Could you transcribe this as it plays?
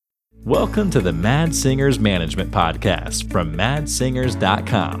Welcome to the Mad Singers Management Podcast from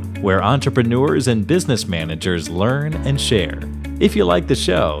madsingers.com, where entrepreneurs and business managers learn and share. If you like the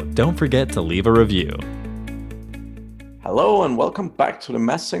show, don't forget to leave a review. Hello and welcome back to the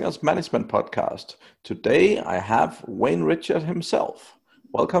Mad Singers Management Podcast. Today I have Wayne Richard himself.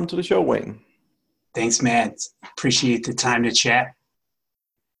 Welcome to the show, Wayne. Thanks, Mads. Appreciate the time to chat.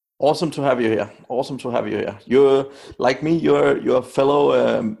 Awesome to have you here. You're like me. You're a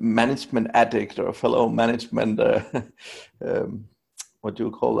fellow management addict or a fellow management. What do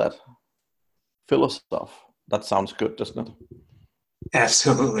you call that? Philosopher. That sounds good, doesn't it?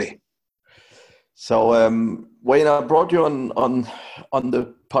 Absolutely. So, Wayne, I brought you on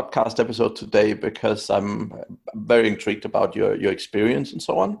the podcast episode today because I'm very intrigued about your experience and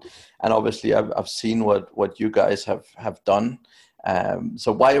so on, and obviously I've seen what you guys have done.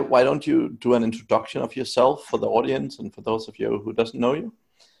 So why don't you do an introduction of yourself for the audience and for those of you who doesn't know you,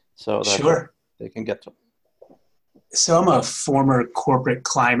 so that Sure. They can get to. So I'm a former corporate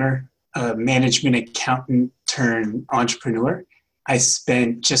climber, a management accountant turned entrepreneur. I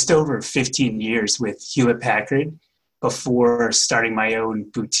spent just over 15 years with Hewlett-Packard before starting my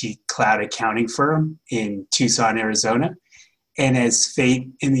own boutique cloud accounting firm in Tucson, Arizona. And as fate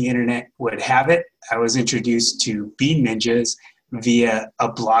in the internet would have it, I was introduced to Bean Ninjas via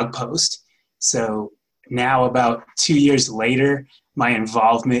a blog post. So now about 2 years later, my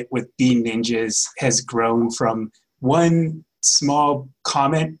involvement with Bean Ninjas has grown from one small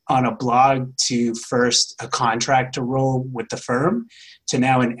comment on a blog to first a contractor role with the firm to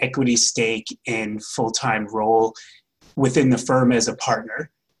now an equity stake and full-time role within the firm as a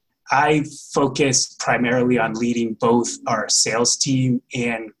partner. I focus primarily on leading both our sales team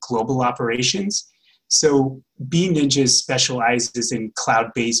and global operations. So Bean Ninjas specializes in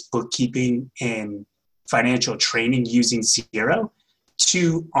cloud-based bookkeeping and financial training using Xero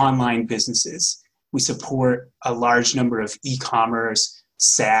to online businesses. We support a large number of e-commerce,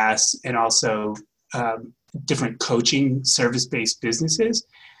 SaaS, and also different coaching service-based businesses.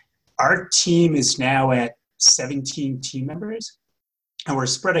 Our team is now at 17 team members, and we're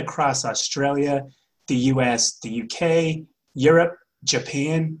spread across Australia, the US, the UK, Europe,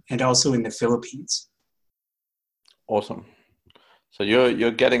 Japan, and also in the Philippines. Awesome. So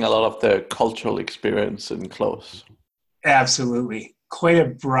you're getting a lot of the cultural experience in close. Absolutely. Quite a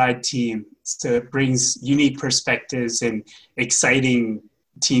broad team. So it brings unique perspectives and exciting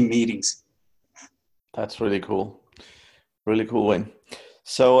team meetings. That's really cool. Really cool, Wayne.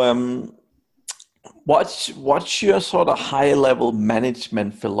 So what's your sort of high level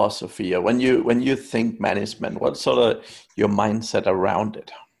management philosophy? Or when you think management, what's sort of your mindset around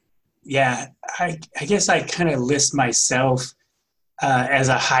it? Yeah, I guess I kind of list myself as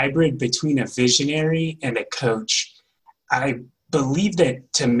a hybrid between a visionary and a coach. I believe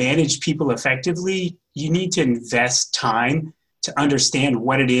that to manage people effectively, you need to invest time to understand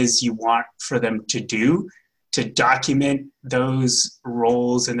what it is you want for them to do, to document those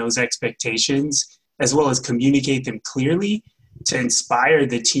roles and those expectations, as well as communicate them clearly, to inspire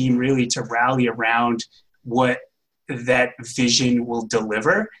the team really to rally around what that vision will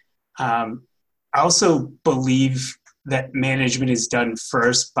deliver. I also believe that management is done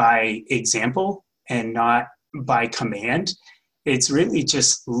first by example and not by command. It's really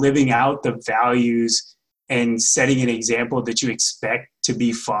just living out the values and setting an example that you expect to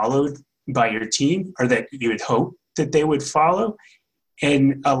be followed by your team, or that you would hope that they would follow.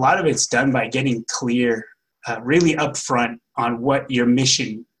 And a lot of it's done by getting clear, really upfront on what your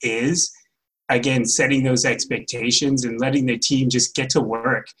mission is. Again, setting those expectations and letting the team just get to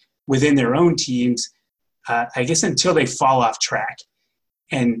work within their own teams, I guess until they fall off track.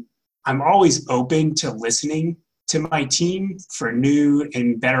 And I'm always open to listening to my team for new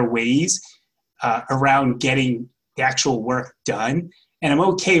and better ways around getting the actual work done. And I'm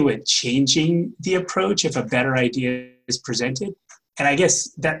okay with changing the approach if a better idea is presented. And I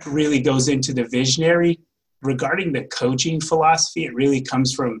guess that really goes into the visionary. Regarding the coaching philosophy, it really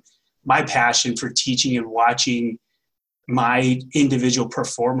comes from my passion for teaching and watching my individual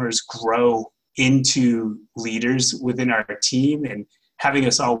performers grow into leaders within our team and having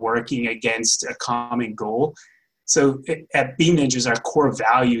us all working against a common goal. So at Bean Ninjas, our core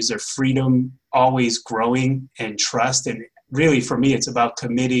values are freedom, always growing, and trust. And really, for me, it's about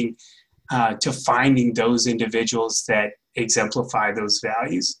committing to finding those individuals that exemplify those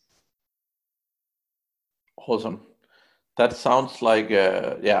values. Awesome. That sounds like,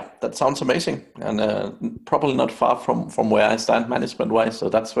 that sounds amazing, and probably not far from where I stand management-wise, so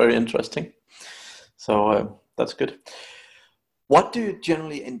that's very interesting. So that's good. What do you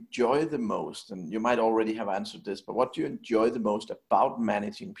generally enjoy the most? And you might already have answered this, but what do you enjoy the most about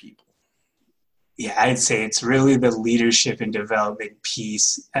managing people? Yeah, I'd say it's really the leadership and development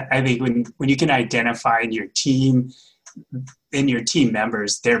piece. I think when you can identify in your team, in your team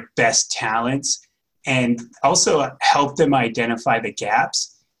members, their best talents, and also help them identify the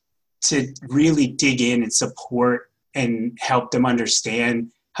gaps to really dig in and support and help them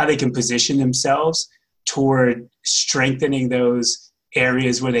understand how they can position themselves toward strengthening those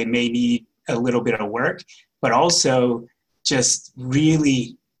areas where they may need a little bit of work, but also just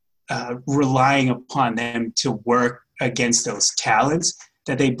really relying upon them to work against those talents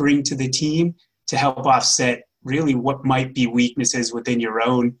that they bring to the team to help offset really what might be weaknesses within your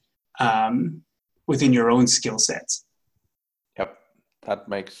own skill sets. Yep, that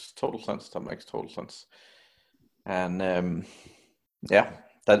makes total sense. And yeah,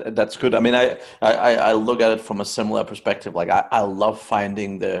 that's good. I mean, I look at it from a similar perspective. Like I love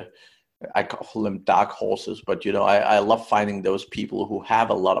finding I call them dark horses, but I love finding those people who have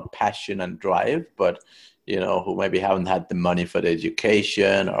a lot of passion and drive, but who maybe haven't had the money for the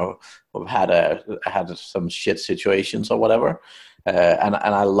education, or who've had some shit situations or whatever. And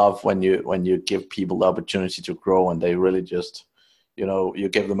I love when you give people the opportunity to grow, and they really just, you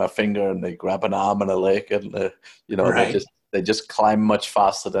give them a finger and they grab an arm and a leg, and right. they just climb much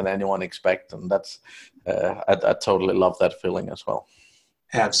faster than anyone expects, and that's I totally love that feeling as well.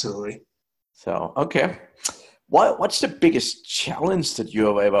 Absolutely. So, okay. What's the biggest challenge that you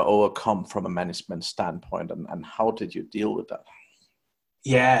have ever overcome from a management standpoint, and how did you deal with that?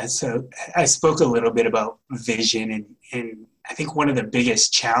 Yeah, so I spoke a little bit about vision, and I think one of the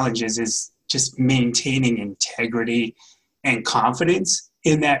biggest challenges is just maintaining integrity and confidence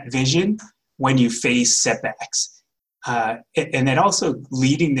in that vision when you face setbacks. And then also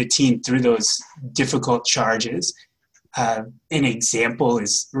leading the team through those difficult charges. An example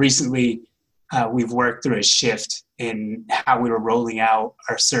is recently we've worked through a shift in how we were rolling out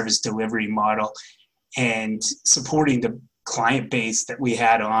our service delivery model and supporting the client base that we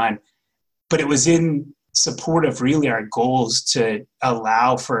had on. But it was in support of really our goals to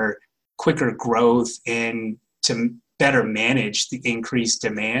allow for quicker growth and to better manage the increased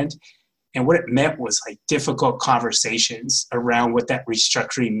demand. And what it meant was like difficult conversations around what that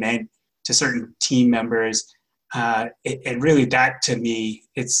restructuring meant to certain team members. And really that to me,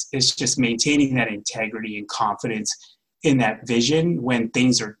 it's just maintaining that integrity and confidence in that vision when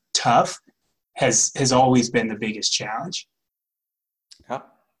things are tough has always been the biggest challenge. Yeah,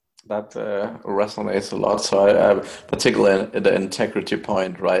 that resonates a lot. So I particularly the integrity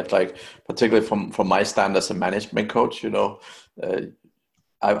point, right? Like particularly from my stand as a management coach,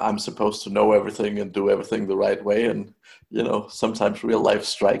 I'm supposed to know everything and do everything the right way, and sometimes real life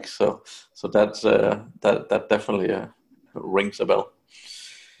strikes. So that's that definitely rings a bell.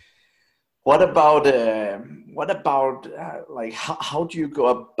 What about like how do you go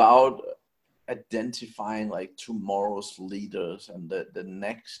about identifying like tomorrow's leaders and the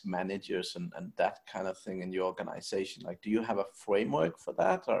next managers and that kind of thing in your organization? Like, do you have a framework for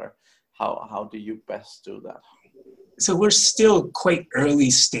that, or how do you best do that? So we're still quite early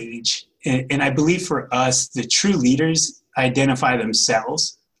stage. And I believe for us, the true leaders identify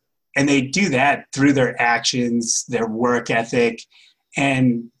themselves, and they do that through their actions, their work ethic,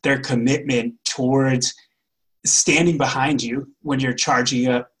 and their commitment towards standing behind you when you're charging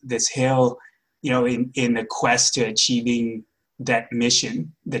up this hill, in the quest to achieving that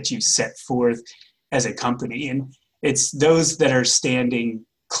mission that you set forth as a company. And it's those that are standing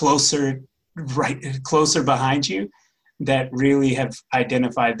closer behind you that really have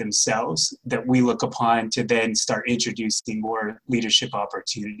identified themselves that we look upon to then start introducing more leadership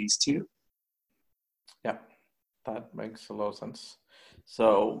opportunities to. Yeah, that makes a lot of sense.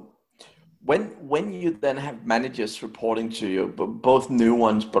 So when you then have managers reporting to you, both new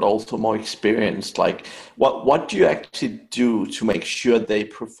ones but also more experienced, like what do you actually do to make sure they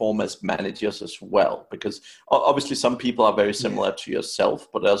perform as managers as well? Because obviously some people are very similar to yourself,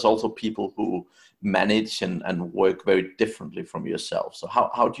 but there's also people who manage and work very differently from yourself. So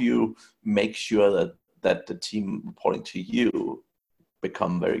how do you make sure that the team reporting to you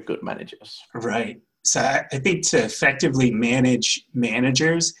become very good managers? Right. So I think to effectively manage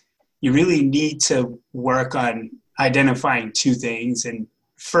managers, you really need to work on identifying two things. And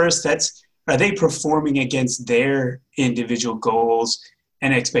first, are they performing against their individual goals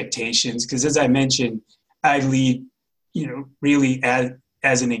and expectations? Because as I mentioned, I lead, really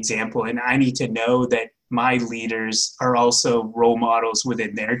as an example, and I need to know that my leaders are also role models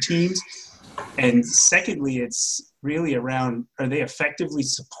within their teams. And secondly, it's really around, are they effectively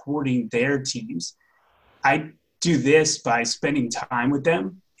supporting their teams? I do this by spending time with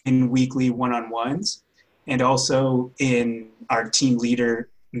them in weekly one-on-ones and also in our team leader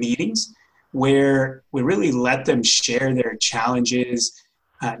meetings, where we really let them share their challenges,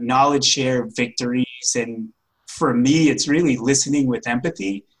 knowledge share victories. And for me, it's really listening with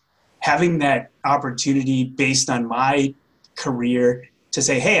empathy, having that opportunity based on my career to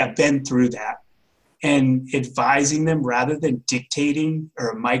say, hey, I've been through that, and advising them rather than dictating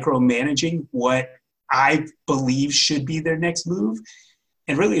or micromanaging what I believe should be their next move.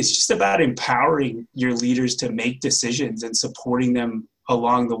 And really, it's just about empowering your leaders to make decisions and supporting them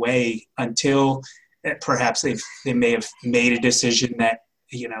along the way until perhaps they may have made a decision that,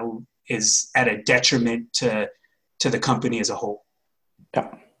 you know, is at a detriment to the company as a whole.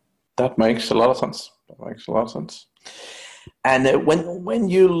 Yeah, that makes a lot of sense. And when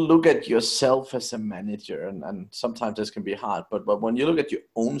you look at yourself as a manager, and sometimes this can be hard, but when you look at your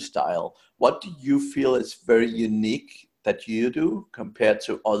own style, what do you feel is very unique that you do compared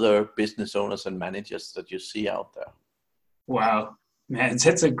to other business owners and managers that you see out there? Wow, man,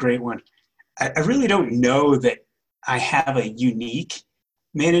 that's a great one. I really don't know that I have a unique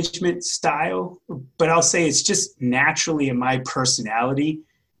management style, but I'll say it's just naturally in my personality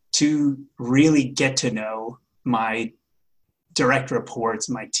to really get to know my direct reports,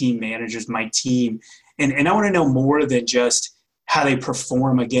 my team managers, my team. And I want to know more than just how they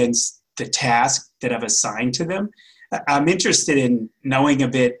perform against the task that I've assigned to them. I'm interested in knowing a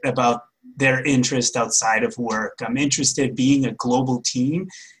bit about their interest outside of work. I'm interested in being a global team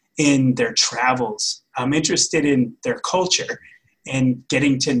in their travels. I'm interested in their culture and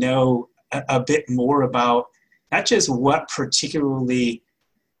getting to know a bit more about not just what particularly,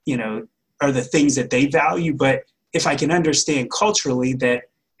 you know, are the things that they value, but if I can understand culturally that,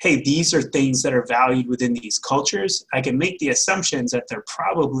 hey, these are things that are valued within these cultures, I can make the assumptions that they're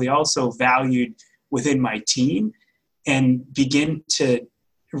probably also valued within my team and begin to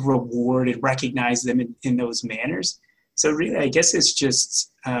reward and recognize them in those manners. So really, I guess it's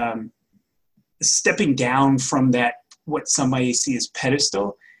just stepping down from that, what somebody sees as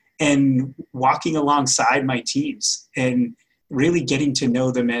pedestal, and walking alongside my teams and really getting to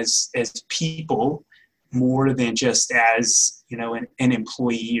know them as people more than just as, you know, an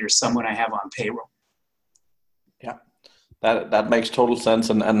employee or someone I have on payroll. Yeah, that makes total sense.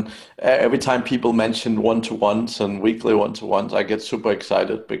 And every time people mention one-to-ones and weekly one-to-ones, I get super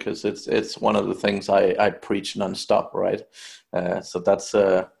excited because it's one of the things I preach nonstop, right? So that's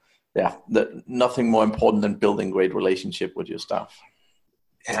nothing more important than building great relationship with your staff.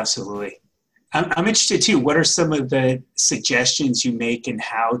 Absolutely. I'm interested too. What are some of the suggestions you make in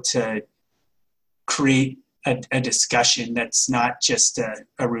how to create a discussion that's not just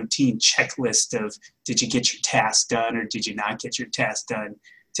a routine checklist of did you get your task done or did you not get your task done,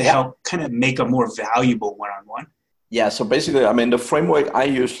 to help kind of make a more valuable one-on-one? Yeah, so basically, I mean, the framework I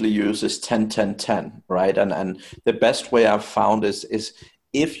usually use is 10-10-10, right? And the best way I've found is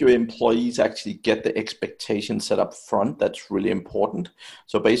if your employees actually get the expectation set up front, that's really important.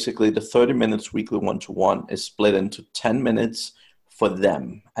 So basically, the 30 minutes weekly one-to-one is split into 10 minutes for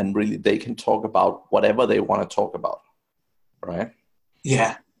them, and really they can talk about whatever they want to talk about, right?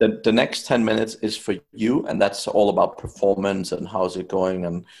 Yeah. The next 10 minutes is for you, and that's all about performance and how's it going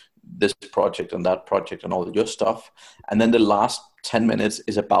and this project and that project and all of your stuff. And then the last 10 minutes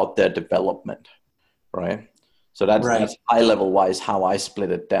is about their development, right? So that's high level wise how I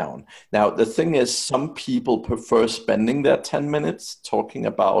split it down. Now, the thing is, some people prefer spending their 10 minutes talking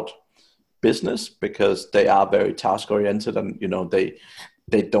about business because they are very task oriented, and you know they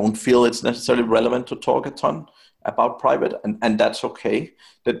don't feel it's necessarily relevant to talk a ton about private, and that's okay.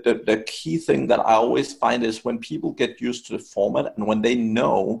 The key thing that I always find is when people get used to the format and when they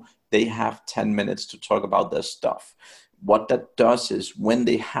know they have 10 minutes to talk about their stuff, what that does is when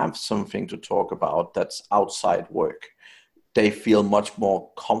they have something to talk about that's outside work, they feel much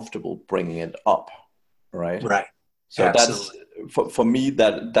more comfortable bringing it up, right? So absolutely. That's for me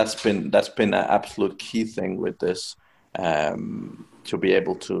that's been an absolute key thing with this, to be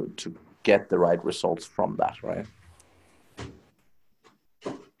able to get the right results from that, right?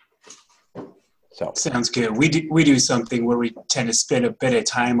 So sounds good. We do something where we tend to spend a bit of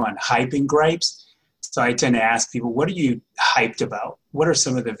time on hype and gripes. So I tend to ask people, what are you hyped about? What are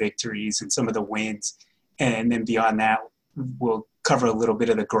some of the victories and some of the wins? And then beyond that, we'll cover a little bit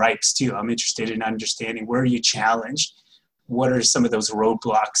of the gripes too. I'm interested in understanding, where are you challenged? What are some of those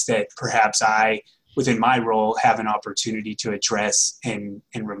roadblocks that perhaps I, within my role, have an opportunity to address and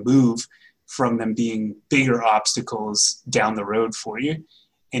remove from them being bigger obstacles down the road for you?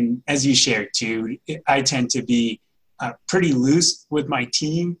 And as you shared too, I tend to be pretty loose with my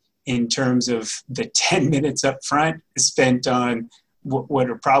team in terms of the 10 minutes up front spent on what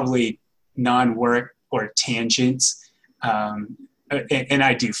are probably non-work or tangents. And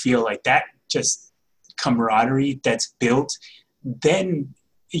I do feel like that just camaraderie that's built, then,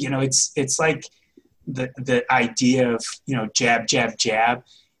 it's like the idea of, jab, jab, jab.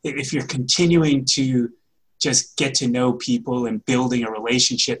 If you're continuing to just get to know people and building a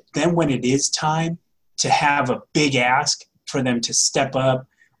relationship, then when it is time to have a big ask for them to step up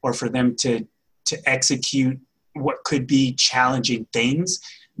or for them to execute what could be challenging things,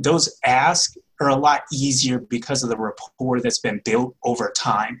 those asks are a lot easier because of the rapport that's been built over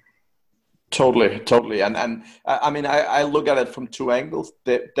time. Totally. And I mean, I look at it from two angles.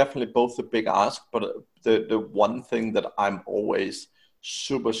 They're definitely both a big ask, but the one thing that I'm always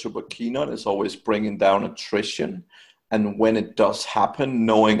super, super keen on is always bringing down attrition. And when it does happen,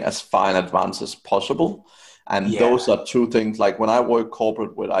 knowing as far in advance as possible. And those are two things, like when I work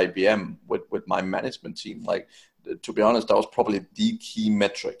corporate with IBM, with my management team, like, to be honest, that was probably the key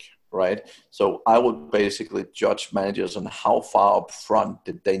metric, right? So I would basically judge managers on how far up front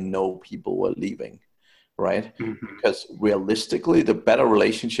did they know people were leaving, right? Mm-hmm. Because realistically, the better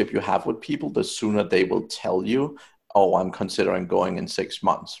relationship you have with people, the sooner they will tell you, oh, I'm considering going in 6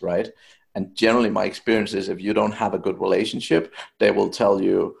 months, right? And generally my experience is if you don't have a good relationship, they will tell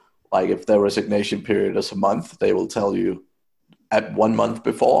you, like if their resignation period is a month, they will tell you at 1 month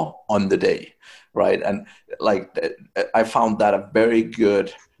before on the day, right? And like I found that a very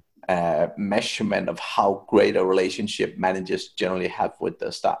good measurement of how great a relationship managers generally have with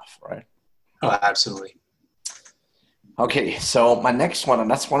their staff, right? Oh, absolutely. Okay, so my next one,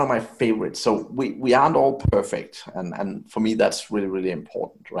 and that's one of my favorites. So we aren't all perfect, and for me that's really, really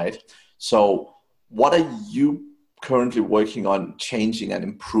important, right? So what are you currently working on changing and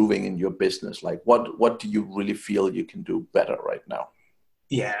improving in your business? Like what do you really feel you can do better right now?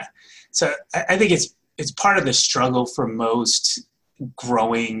 Yeah, so I think it's part of the struggle for most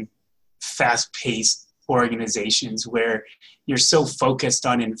growing, fast-paced organizations where you're so focused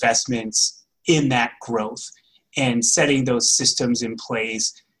on investments in that growth and setting those systems in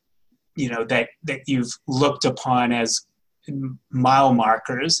place, that you've looked upon as mile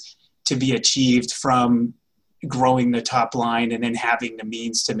markers to be achieved from growing the top line and then having the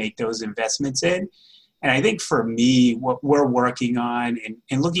means to make those investments in. And I think for me, what we're working on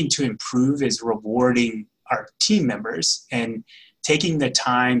and looking to improve is rewarding our team members and taking the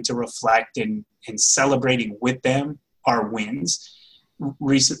time to reflect and celebrating with them our wins.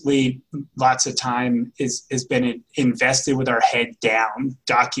 Recently, lots of time has been invested with our head down,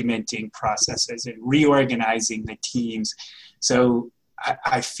 documenting processes and reorganizing the teams. So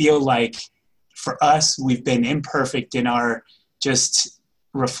I feel like for us, we've been imperfect in our just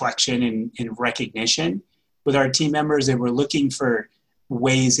reflection and recognition with our team members, and we're looking for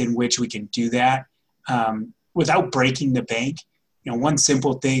ways in which we can do that without breaking the bank. One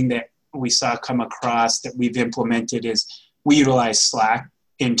simple thing that we saw come across that we've implemented is we utilize Slack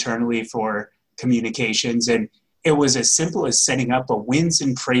internally for communications, and it was as simple as setting up a wins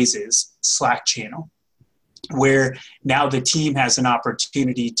and praises Slack channel where now the team has an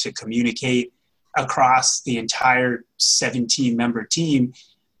opportunity to communicate across the entire 17-member team,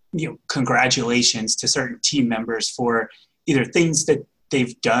 congratulations to certain team members for either things that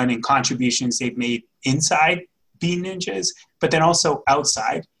they've done and contributions they've made inside Bean Ninjas, but then also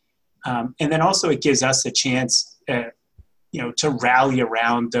outside. And then also it gives us a chance, to rally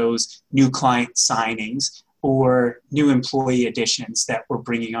around those new client signings or new employee additions that we're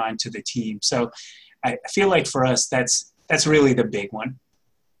bringing on to the team. So I feel like for us, that's really the big one.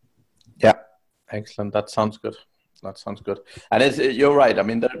 Yeah, excellent. That sounds good. And you're right. I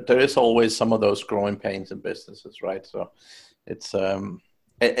mean, there is always some of those growing pains in businesses, right? So it's, I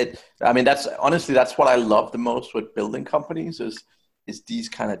mean, that's what I love the most with building companies is these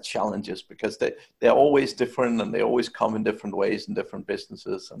kind of challenges, because they're always different and they always come in different ways in different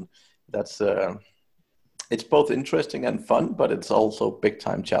businesses. And that's, it's both interesting and fun, but it's also big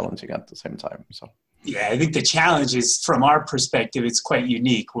time challenging at the same time. So. Yeah, I think the challenge is, from our perspective, it's quite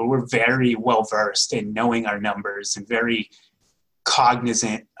unique, where we're very well versed in knowing our numbers and very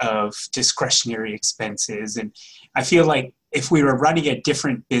cognizant of discretionary expenses. And I feel like if we were running a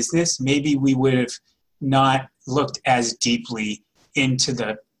different business, maybe we would have not looked as deeply into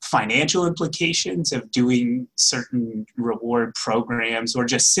the financial implications of doing certain reward programs, or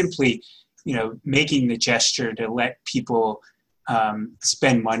just simply, making the gesture to let people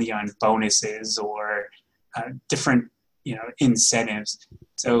spend money on bonuses or different, incentives.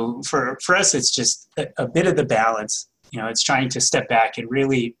 So for us, it's just a bit of the balance. It's trying to step back and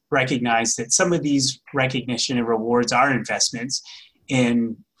really recognize that some of these recognition and rewards are investments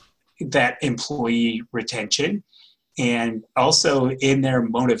in that employee retention, and also in their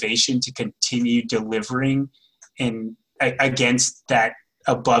motivation to continue delivering and against that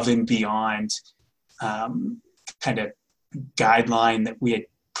above and beyond kind of guideline that we had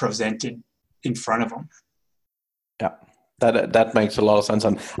presented in front of them. Yeah, that makes a lot of sense.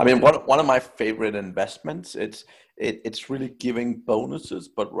 And I mean, one of my favorite investments, it's really giving bonuses,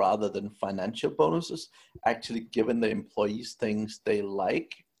 but rather than financial bonuses, actually giving the employees things they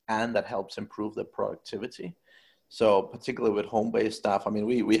like and that helps improve their productivity. So particularly with home-based staff, I mean,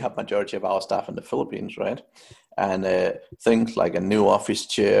 we have majority of our staff in the Philippines, right? And things like a new office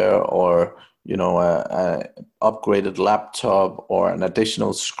chair or, you know, a upgraded laptop or an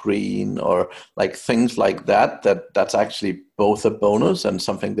additional screen or like things like that's actually both a bonus and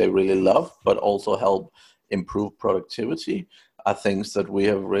something they really love, but also help improve productivity are things that we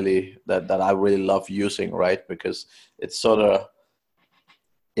have really, that I really love using, right? Because it's sort of,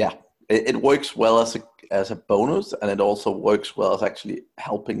 yeah, it works well as a bonus, and it also works well as actually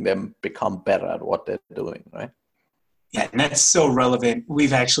helping them become better at what they're doing, right? Yeah, and that's so relevant.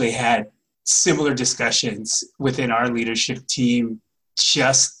 We've actually had similar discussions within our leadership team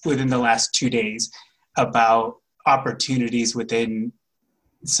just within the last 2 days about opportunities within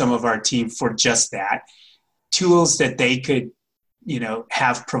some of our team for just that. Tools that they could, you know,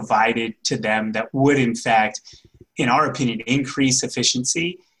 have provided to them that would, in fact, in our opinion, increase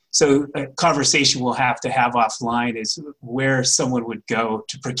efficiency. So a conversation we'll have to have offline is where someone would go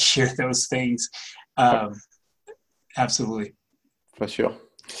to procure those things. Absolutely. For sure.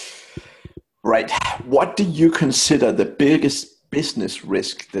 Right. What do you consider the biggest business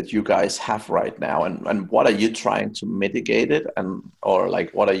risk that you guys have right now? And what are you trying to mitigate it? Or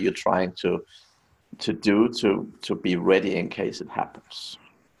like, what are you trying to do to be ready in case it happens?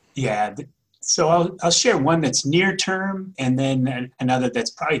 Yeah. So I'll share one that's near term and then another that's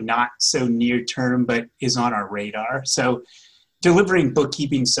probably not so near term, but is on our radar. So delivering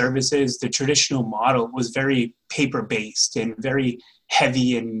bookkeeping services, the traditional model was very paper-based and very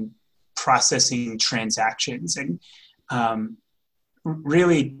heavy in processing transactions. And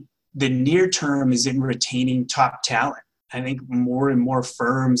really the near term is in retaining top talent. I think more and more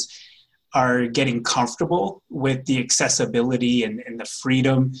firms are getting comfortable with the accessibility and the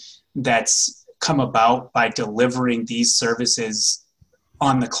freedom that's come about by delivering these services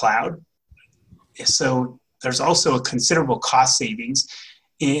on the cloud. So there's also a considerable cost savings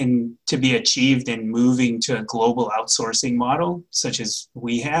to be achieved in moving to a global outsourcing model, such as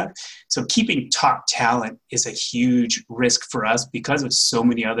we have. So keeping top talent is a huge risk for us because of so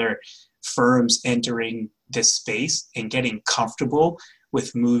many other firms entering this space and getting comfortable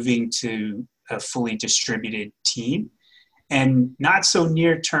with moving to a fully distributed team. And not so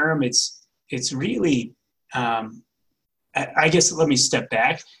near term, it's really, I guess, let me step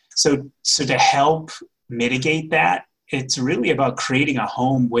back. So to help mitigate that, it's really about creating a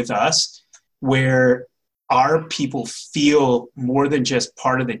home with us where our people feel more than just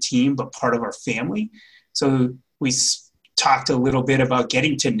part of the team, but part of our family. So we talked a little bit about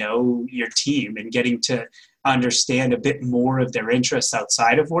getting to know your team and getting to understand a bit more of their interests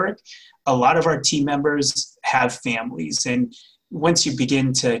outside of work. A lot of our team members have families. And once you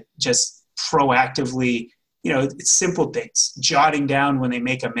begin to just proactively, you know, it's simple things, jotting down when they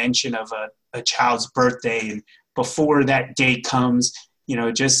make a mention of a child's birthday, and before that day comes, you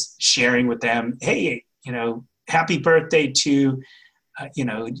know, just sharing with them, hey, you know, happy birthday to, you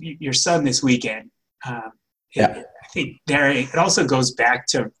know, your son this weekend. I think it also goes back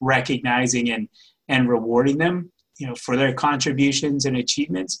to recognizing and rewarding them, you know, for their contributions and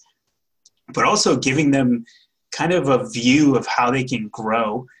achievements, but also giving them kind of a view of how they can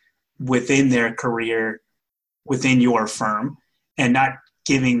grow within their career, within your firm, and not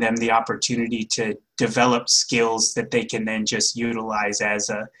giving them the opportunity to develop skills that they can then just utilize as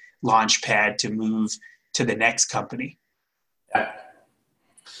a launch pad to move to the next company. Yeah.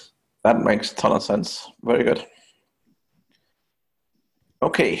 That makes a ton of sense. Very good.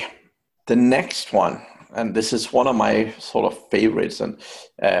 Okay, the next one, and this is one of my sort of favorites, and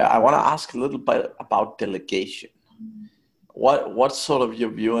I want to ask a little bit about delegation. What's sort of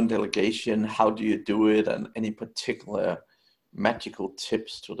your view on delegation? How do you do it? And any particular magical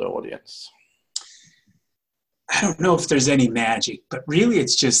tips to the audience? I don't know if there's any magic, but really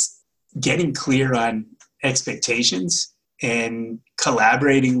it's just getting clear on expectations and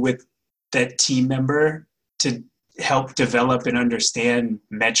collaborating with that team member to help develop and understand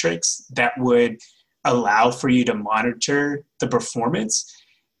metrics that would allow for you to monitor the performance.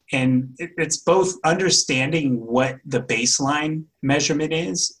 And it's both understanding what the baseline measurement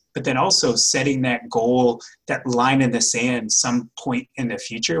is, but then also setting that goal, that line in the sand, some point in the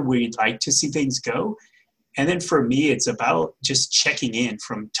future where you'd like to see things go. And then for me, it's about just checking in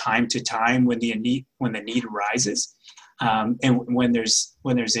from time to time when the need arises. and when there's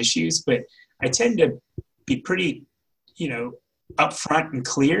issues. But I tend to be pretty, upfront and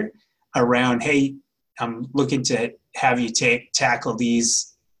clear around, hey, I'm looking to have you tackle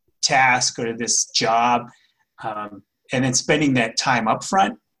these tasks or this job, and then spending that time up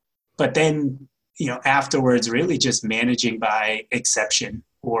front. But then, afterwards, really just managing by exception,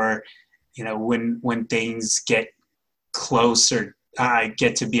 or, when things get close or I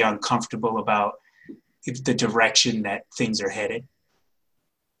get to be uncomfortable about the direction that things are headed.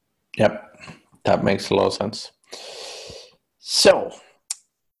 Yep, that makes a lot of sense. So,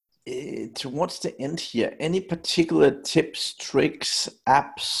 towards the end here, any particular tips, tricks,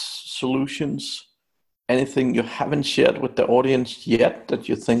 apps, solutions, anything you haven't shared with the audience yet that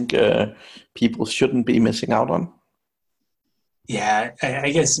you think people shouldn't be missing out on? Yeah, I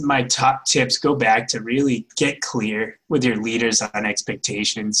guess my top tips go back to really get clear with your leaders on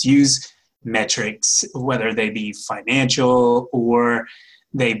expectations. Use metrics, whether they be financial or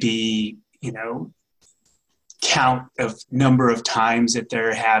they be, count of number of times that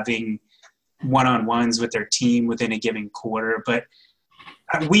they're having one-on-ones with their team within a given quarter. But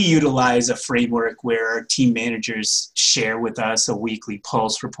we utilize a framework where our team managers share with us a weekly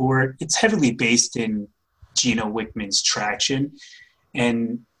pulse report. It's heavily based in Gino Wickman's Traction,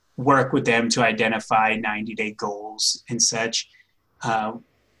 and work with them to identify 90-day goals and such.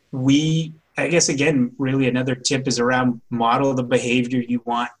 I guess, again, really another tip is around model the behavior you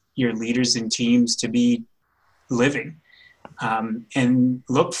want your leaders and teams to be living, and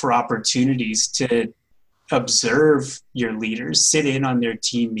look for opportunities to observe your leaders, sit in on their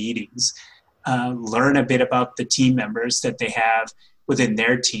team meetings, learn a bit about the team members that they have within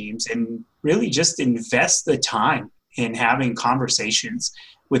their teams, and really just invest the time in having conversations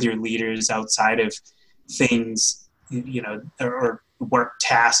with your leaders outside of things, or work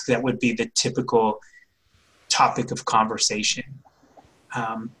tasks that would be the typical topic of conversation.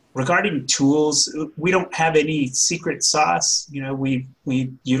 Regarding tools, we don't have any secret sauce. We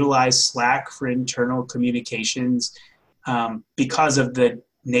utilize Slack for internal communications, because of the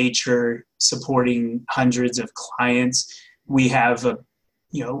nature supporting hundreds of clients. We have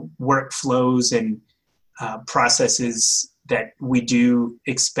workflows and processes that we do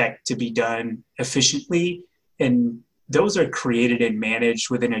expect to be done efficiently, and those are created and managed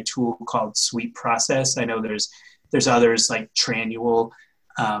within a tool called Sweet Process. I know there's others like Tranual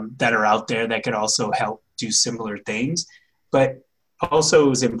that are out there that could also help do similar things. But also it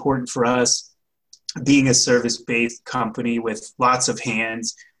was important for us, being a service-based company with lots of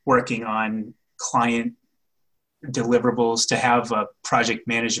hands working on client deliverables, to have a project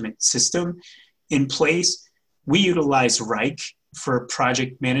management system in place. We utilize Wrike for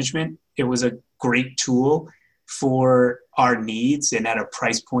project management. It was a great tool for our needs and at a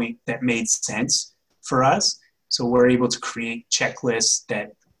price point that made sense for us. So we're able to create checklists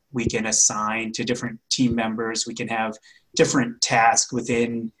that we can assign to different team members. We can have different tasks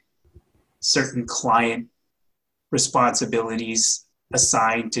within certain client responsibilities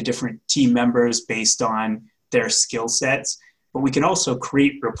assigned to different team members based on their skill sets. But we can also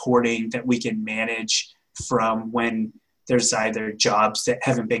create reporting that we can manage from when there's either jobs that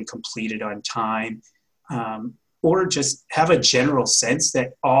haven't been completed on time, or just have a general sense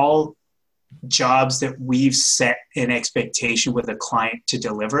that all jobs that we've set an expectation with a client to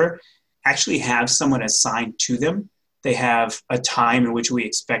deliver actually have someone assigned to them. They have a time in which we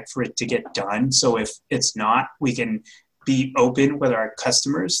expect for it to get done. So if it's not, we can be open with our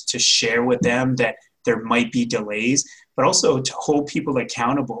customers to share with them that there might be delays, but also to hold people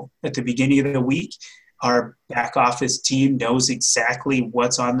accountable. At the beginning of the week, our back office team knows exactly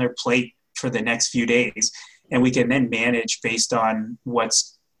what's on their plate for the next few days. And we can then manage based on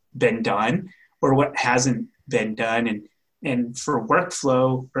what's been done or what hasn't been done. And for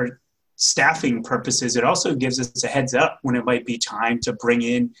workflow or staffing purposes, it also gives us a heads up when it might be time to bring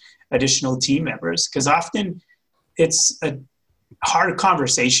in additional team members. Because often it's a hard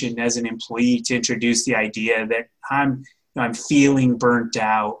conversation as an employee to introduce the idea that I'm feeling burnt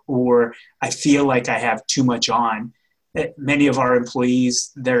out, or I feel like I have too much on. Many of our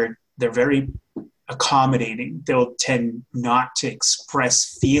employees, they're very accommodating. They'll tend not to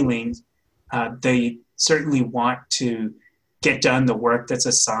express feelings. They certainly want to get done the work that's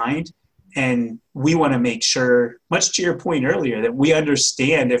assigned. And we want to make sure, much to your point earlier, that we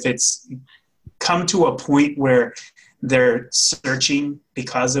understand if it's come to a point where they're searching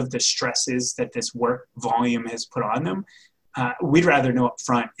because of the stresses that this work volume has put on them. We'd rather know up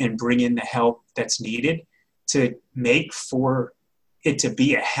front and bring in the help that's needed to make for it to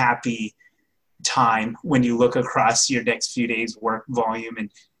be a happy time when you look across your next few days work volume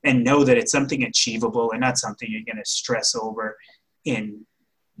and know that it's something achievable and not something you're going to stress over in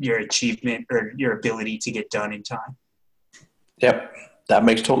your achievement or your ability to get done in time. Yep, that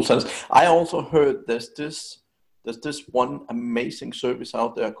makes total sense. I also heard there's this one amazing service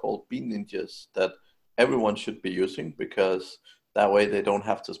out there called Bean Ninjas that everyone should be using, because that way they don't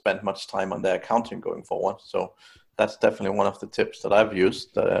have to spend much time on their accounting going forward. So that's definitely one of the tips that I've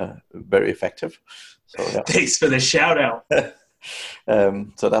used that are very effective. So yeah. Thanks for the shout out.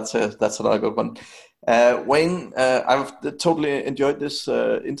 So that's another good one. Wayne, I've totally enjoyed this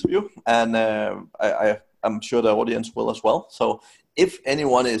interview, and I'm sure the audience will as well. So if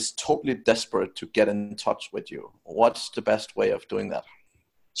anyone is totally desperate to get in touch with you, what's the best way of doing that?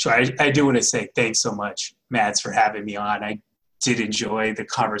 Sure. I do want to say thanks so much, Mads, for having me on. I did enjoy the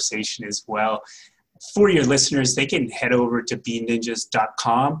conversation as well. For your listeners, they can head over to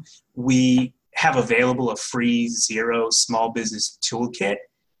beanninjas.com. We have available a free Xero small business toolkit.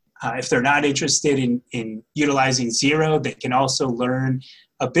 If they're not interested in utilizing Xero, they can also learn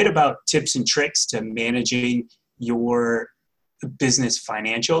a bit about tips and tricks to managing your business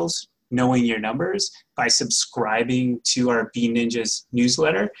financials, knowing your numbers, by subscribing to our Bean Ninjas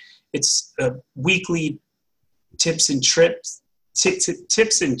newsletter. It's a weekly tips and tricks,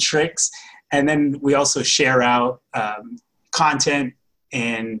 and then we also share out content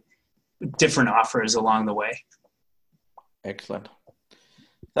and different offers along the way. Excellent.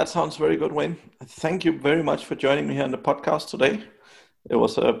 That sounds very good, Wayne. Thank you very much for joining me here on the podcast today. It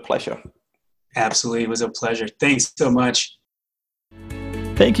was a pleasure. Absolutely. It was a pleasure. Thanks so much.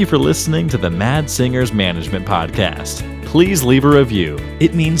 Thank you for listening to the Mad Singers Management Podcast. Please leave a review.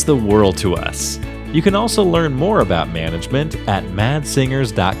 It means the world to us. You can also learn more about management at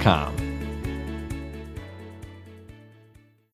madsingers.com.